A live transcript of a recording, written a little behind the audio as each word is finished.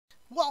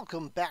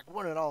Welcome back,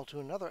 one and all, to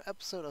another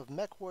episode of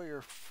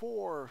MechWarrior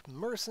 4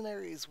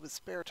 Mercenaries with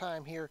spare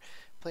time here,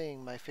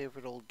 playing my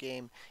favorite old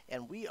game.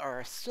 And we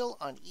are still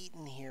on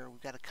Eaton here.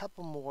 We've got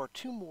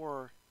two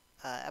more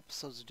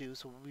episodes to do.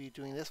 So we'll be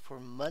doing this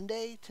for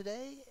Monday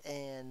today,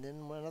 and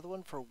then another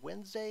one for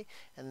Wednesday.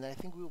 And then I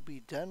think we'll be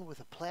done with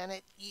the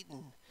planet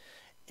Eaton.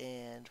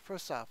 And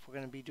first off, we're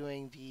going to be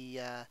doing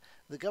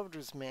the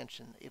governor's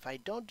mansion. If I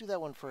don't do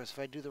that one first, if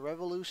I do the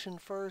revolution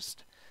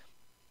first,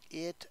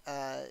 it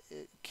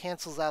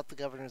cancels out the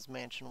governor's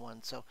mansion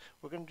one. So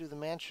we're going to do the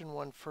mansion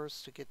one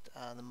first to get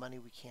the money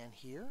we can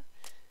here.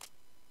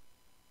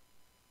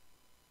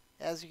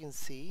 As you can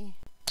see,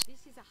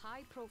 this is a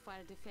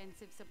high-profile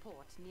defensive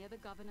support near the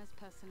governor's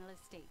personal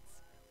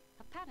estates.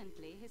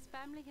 Apparently, his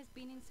family has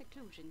been in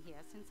seclusion here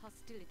since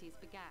hostilities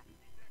began.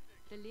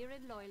 The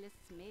Lyran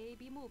loyalists may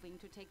be moving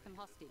to take them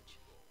hostage.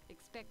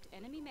 Expect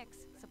enemy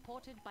mechs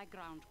supported by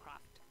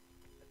groundcraft.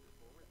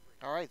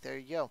 Alright, there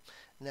you go.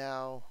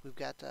 Now, we've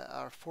got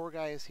our 4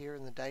 guys here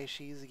in the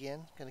Daishis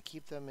again. Going to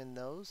keep them in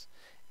those.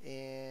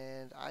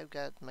 And I've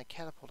got my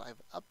catapult.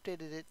 I've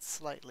updated it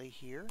slightly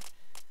here.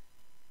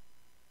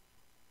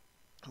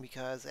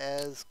 Because,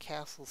 as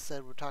Castle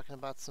said, we're talking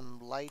about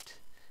some light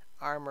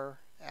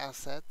armor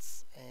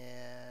assets.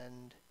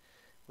 And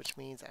which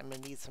means I'm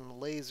going to need some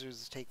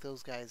lasers to take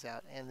those guys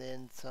out. And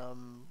then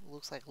some,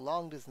 looks like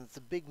long distance,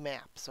 a big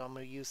map. So I'm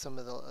going to use some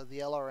of the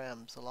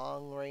LRMs, the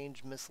long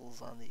range missiles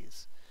on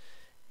these.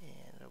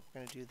 And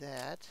we're going to do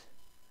that.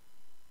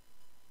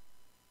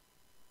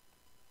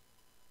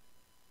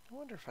 I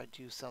wonder if I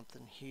do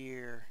something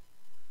here.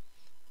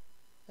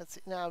 Let's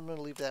see. No, I'm going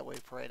to leave it that way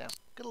for right now.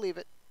 Going to leave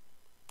it.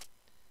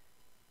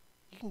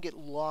 You can get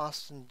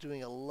lost in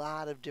doing a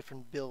lot of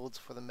different builds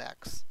for the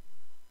mechs.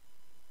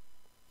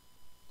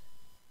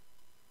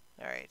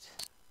 Alright.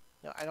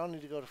 No, I don't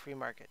need to go to free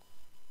market.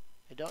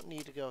 I don't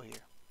need to go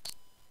here.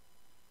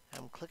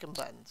 I'm clicking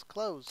buttons.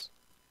 Close.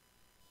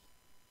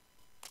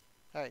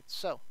 Alright,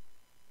 so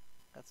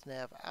that's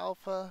nav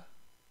alpha.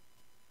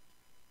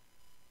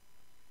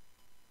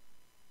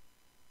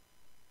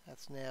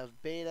 That's nav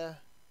beta.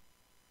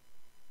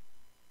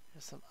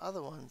 There's some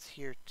other ones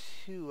here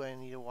too I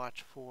need to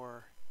watch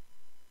for.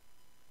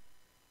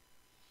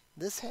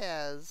 This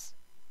has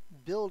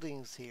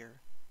buildings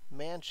here,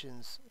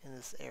 mansions in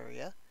this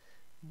area,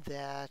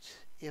 that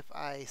if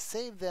I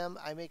save them,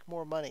 I make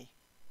more money.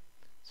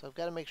 So I've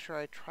got to make sure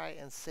I try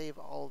and save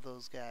all of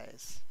those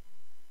guys.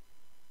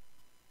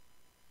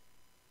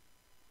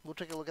 We'll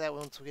take a look at that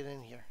once we get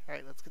in here.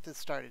 Alright, let's get this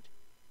started.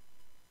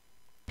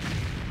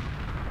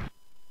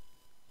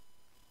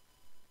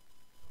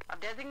 I've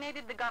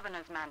designated the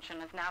governor's mansion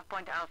as Nav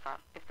Point Alpha.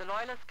 If the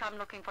loyalists come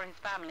looking for his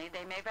family,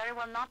 they may very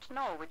well not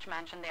know which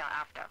mansion they are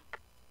after.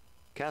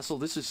 Castle,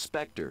 this is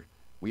Spectre.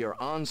 We are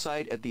on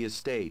site at the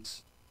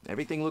estates.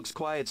 Everything looks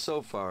quiet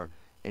so far.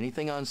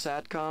 Anything on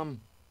SATCOM?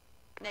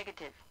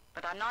 Negative,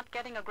 but I'm not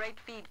getting a great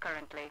feed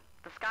currently.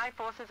 The Sky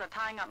Forces are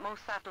tying up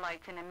most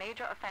satellites in a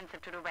major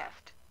offensive to the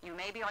west. You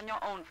may be on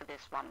your own for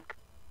this one.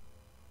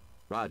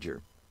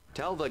 Roger.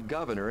 Tell the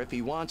governor if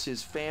he wants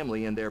his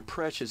family and their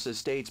precious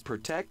estates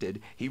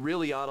protected, he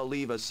really ought to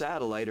leave a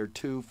satellite or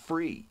two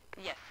free.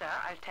 Yes, sir,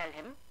 I'll tell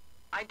him.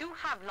 I do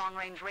have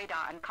long-range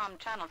radar and comm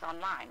channels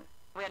online.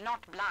 We're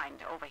not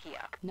blind over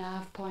here.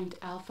 Nav point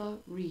Alpha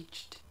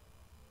reached.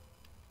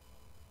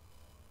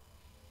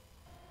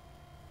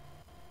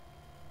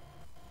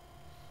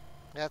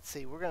 Let's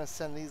see, we're going to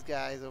send these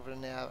guys over to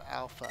nav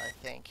alpha, I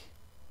think.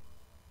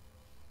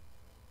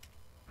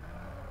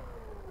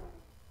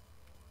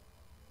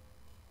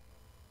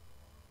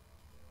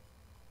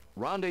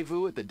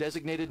 Rendezvous at the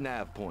designated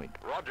nav point.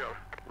 Roger.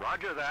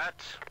 Roger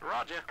that.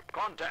 Roger.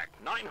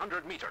 Contact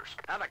 900 meters.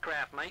 Have a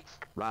craft, mates.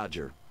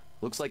 Roger.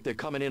 Looks like they're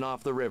coming in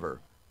off the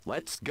river.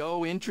 Let's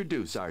go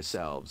introduce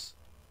ourselves.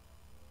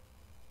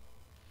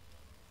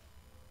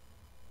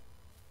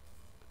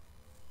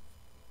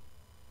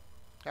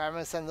 Alright, I'm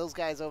going to send those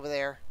guys over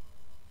there.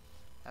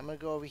 I'm going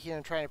to go over here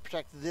and try to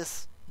protect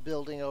this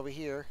building over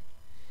here.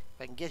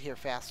 If I can get here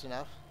fast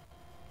enough.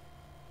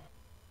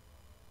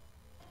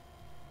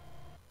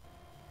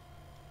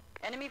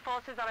 Enemy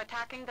forces are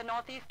attacking the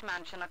northeast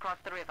mansion across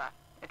the river.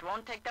 It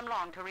won't take them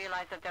long to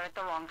realize that they're at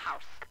the wrong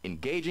house.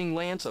 Engaging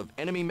lance of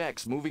enemy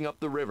mechs moving up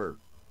the river.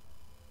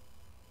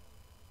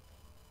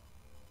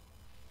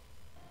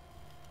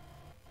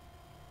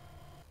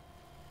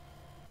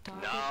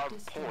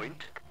 Nav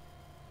point.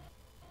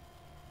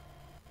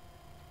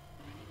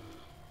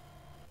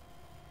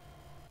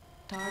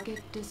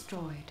 Target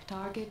destroyed.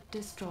 Target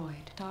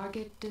destroyed.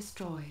 Target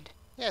destroyed.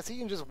 Yeah, so you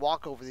can just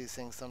walk over these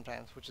things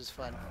sometimes, which is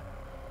fun.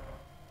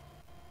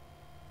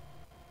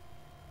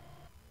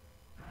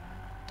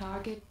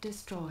 Target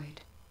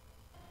destroyed.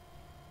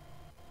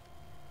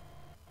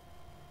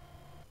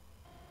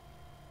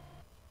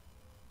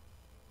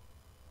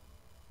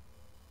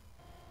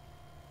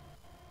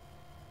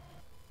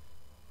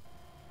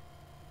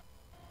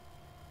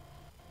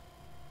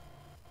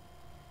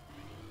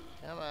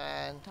 Come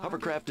on.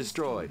 Hovercraft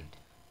destroyed.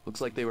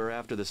 Looks like they were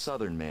after the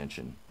southern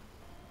mansion.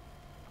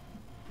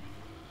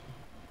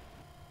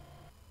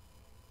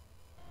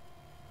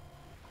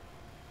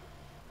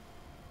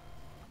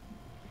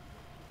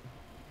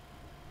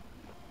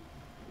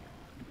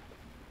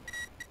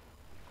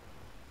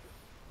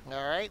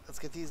 Alright, let's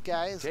get these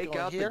guys Take going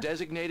out here. the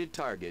designated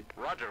target.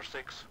 Roger,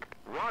 6.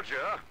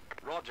 Roger.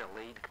 Roger,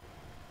 lead.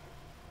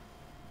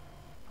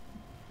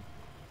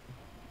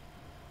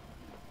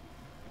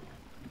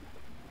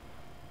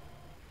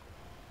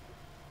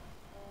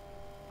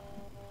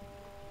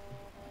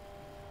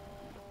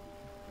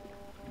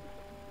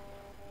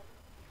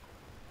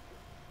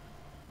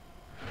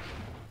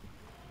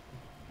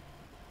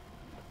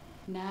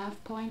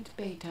 Nav point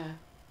beta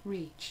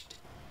reached.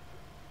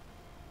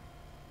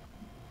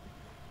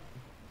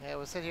 Yeah,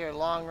 we'll sit here at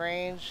long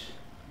range.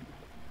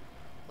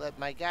 Let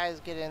my guys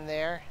get in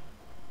there.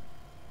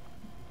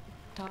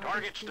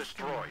 Target's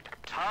destroyed.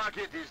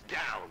 Target is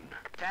down.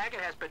 Target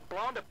has been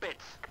blown to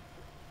bits.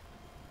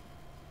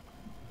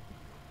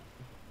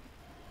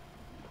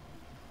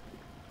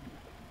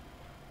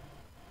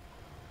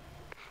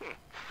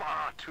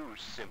 Far too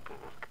simple.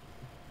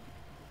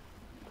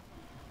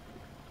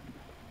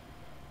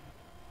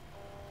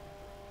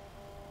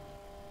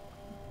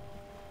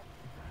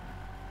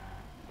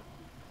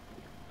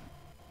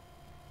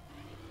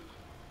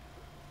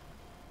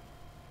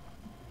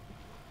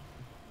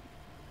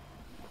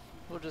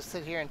 We'll just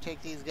sit here and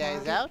take these guys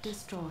Target out.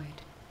 destroyed.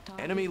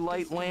 Target Enemy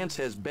light destroyed. lance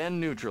has been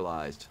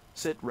neutralized.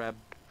 Sit rep.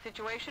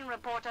 Situation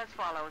report as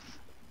follows.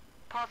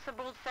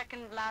 Possible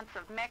second lance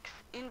of mechs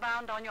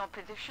inbound on your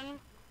position.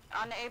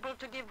 Unable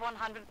to give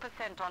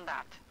 100% on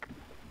that.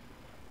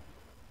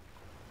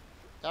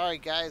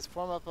 Alright guys,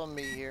 form up on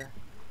me here.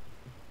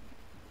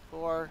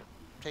 Or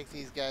take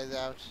these guys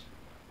out.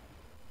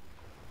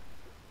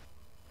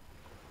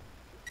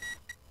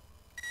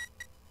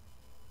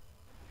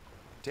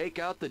 Take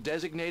out the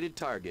designated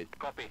target.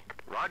 Copy.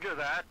 Roger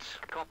that.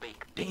 Copy.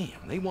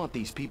 Damn, they want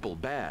these people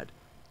bad.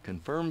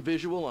 Confirm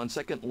visual on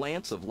second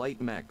lance of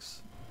light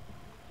mechs.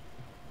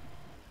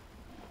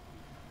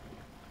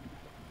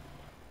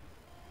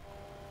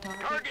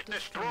 Target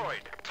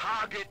destroyed.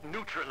 Target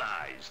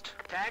neutralized.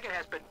 Target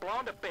has been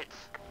blown to bits.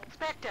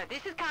 Spectre,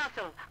 this is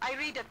Castle. I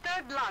read a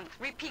third lance.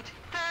 Repeat,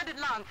 third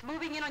lance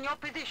moving in on your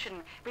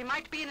position. We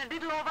might be in a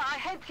little over our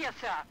heads here,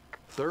 sir.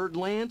 Third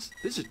lance?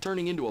 This is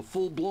turning into a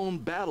full-blown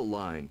battle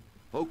line.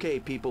 Okay,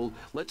 people,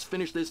 let's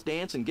finish this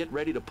dance and get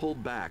ready to pull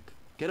back.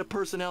 Get a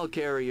personnel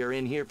carrier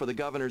in here for the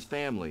governor's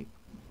family.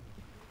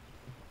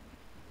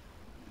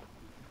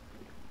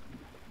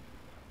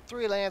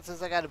 3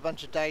 lances, I got a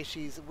bunch of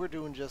daishies. We're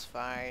doing just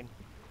fine.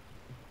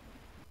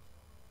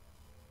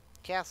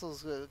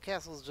 Castle's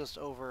just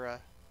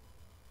over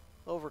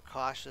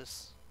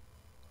cautious.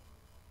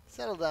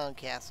 Settle down,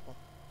 Castle.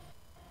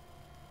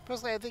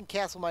 Personally, I think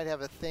Castle might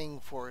have a thing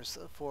for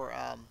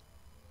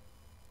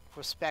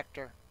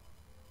Spectre.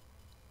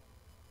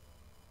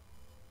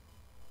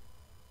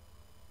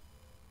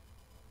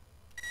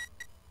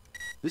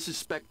 This is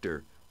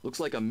Spectre. Looks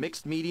like a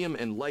mixed medium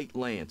and light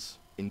lance.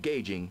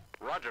 Engaging.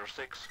 Roger,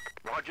 6.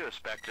 Roger,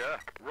 Spectre.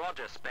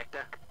 Roger,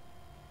 Spectre.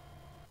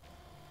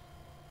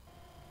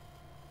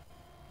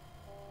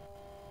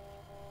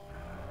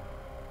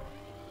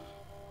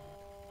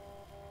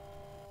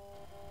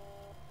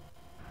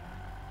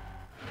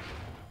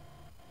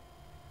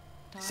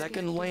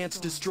 Second lance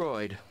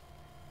destroyed.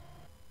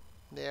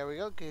 There we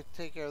go. Okay,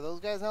 take care of those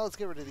guys. Now let's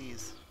get rid of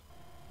these.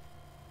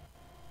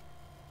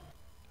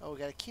 Oh, we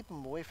gotta keep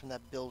them away from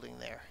that building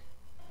there.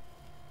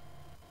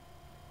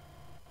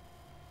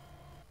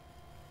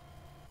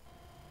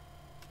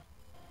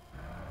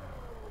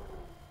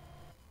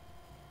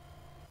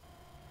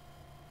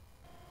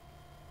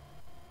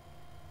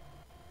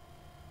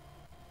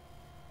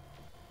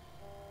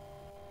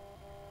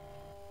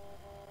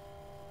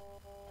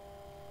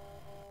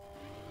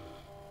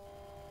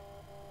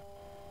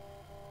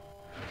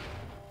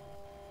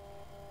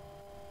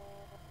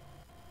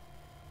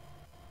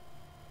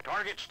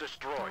 Target's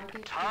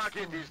destroyed.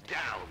 Target is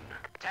down.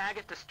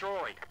 Target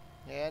destroyed.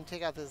 And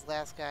take out this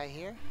last guy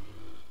here.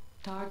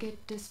 Target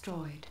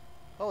destroyed.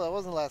 Oh, that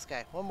wasn't the last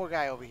guy. One more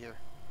guy over here.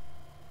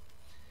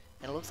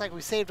 And it looks like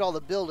we saved all the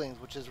buildings,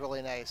 which is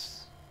really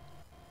nice.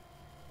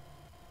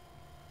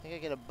 I think I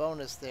get a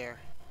bonus there.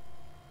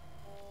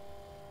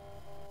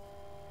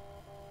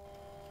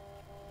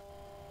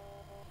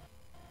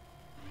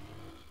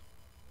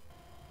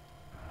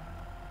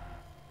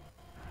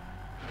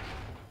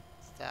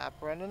 Stop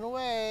running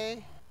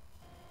away.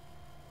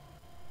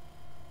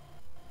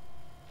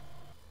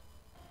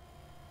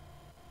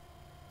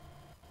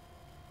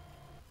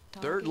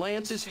 Third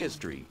lance is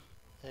history.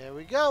 There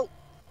we go.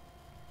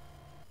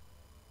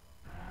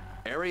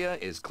 Area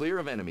is clear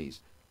of enemies.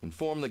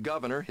 Inform the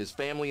governor his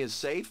family is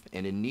safe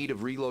and in need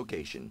of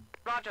relocation.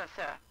 Roger,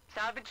 sir.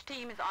 Salvage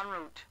team is en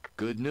route.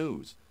 Good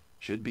news.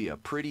 Should be a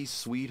pretty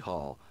sweet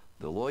haul.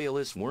 The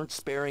loyalists weren't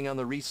sparing on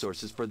the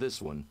resources for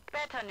this one.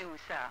 Better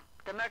news, sir.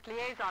 The Merc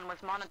liaison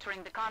was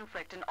monitoring the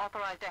conflict and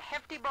authorized a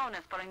hefty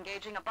bonus for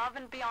engaging above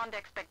and beyond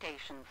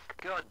expectations.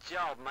 Good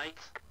job,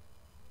 mates.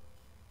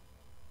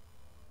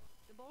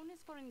 The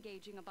bonus for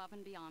engaging above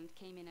and beyond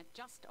came in at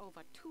just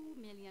over 2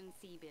 million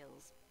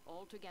C-bills.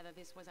 Altogether,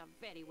 this was a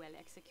very well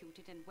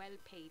executed and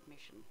well-paid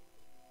mission.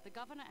 The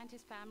governor and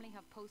his family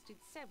have posted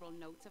several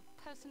notes of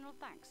personal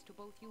thanks to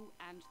both you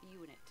and the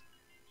unit.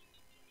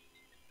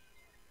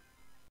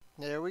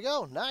 There we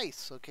go.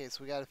 Nice. Okay,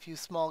 so we got a few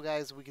small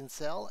guys we can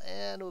sell,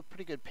 and a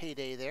pretty good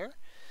payday there.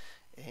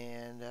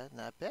 And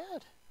not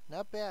bad.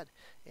 Not bad.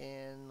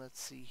 And let's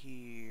see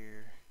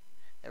here.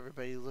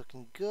 Everybody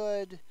looking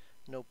good.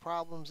 No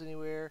problems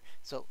anywhere.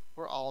 So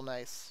we're all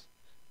nice.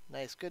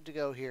 Nice. Good to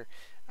go here.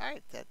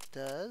 Alright, that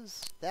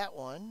does that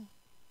one.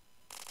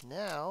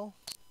 Now,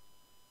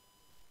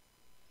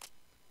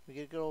 we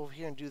gotta go over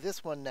here and do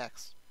this one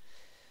next.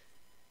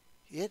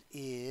 It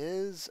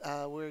is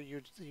where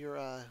you're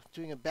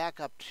doing a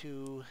backup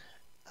to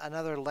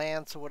another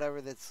lance or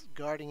whatever that's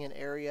guarding an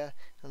area,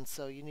 and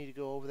so you need to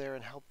go over there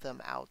and help them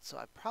out. So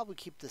I probably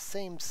keep the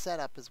same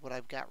setup as what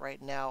I've got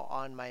right now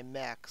on my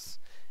mechs,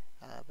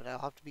 but I'll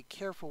have to be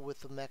careful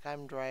with the mech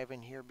I'm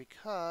driving here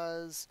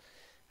because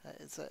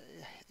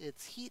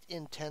it's heat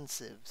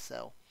intensive,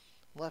 so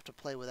we'll have to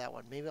play with that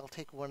one. Maybe I'll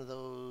take one of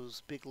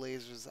those big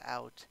lasers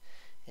out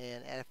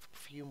and add a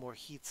few more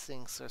heat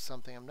sinks or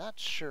something. I'm not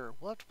sure.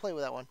 We'll have to play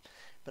with that one,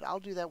 but I'll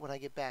do that when I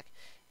get back.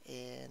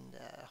 And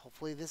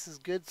hopefully this is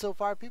good so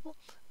far, people.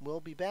 We'll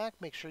be back.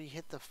 Make sure you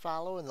hit the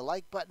follow and the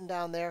like button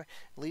down there.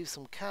 Leave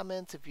some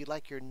comments if you'd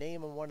like your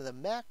name on one of the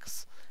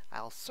mechs.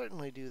 I'll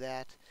certainly do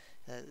that.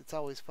 It's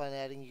always fun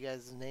adding you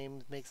guys'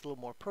 names. Makes it a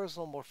little more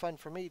personal, more fun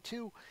for me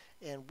too.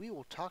 And we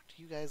will talk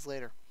to you guys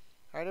later.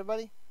 All right,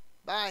 everybody.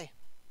 Bye.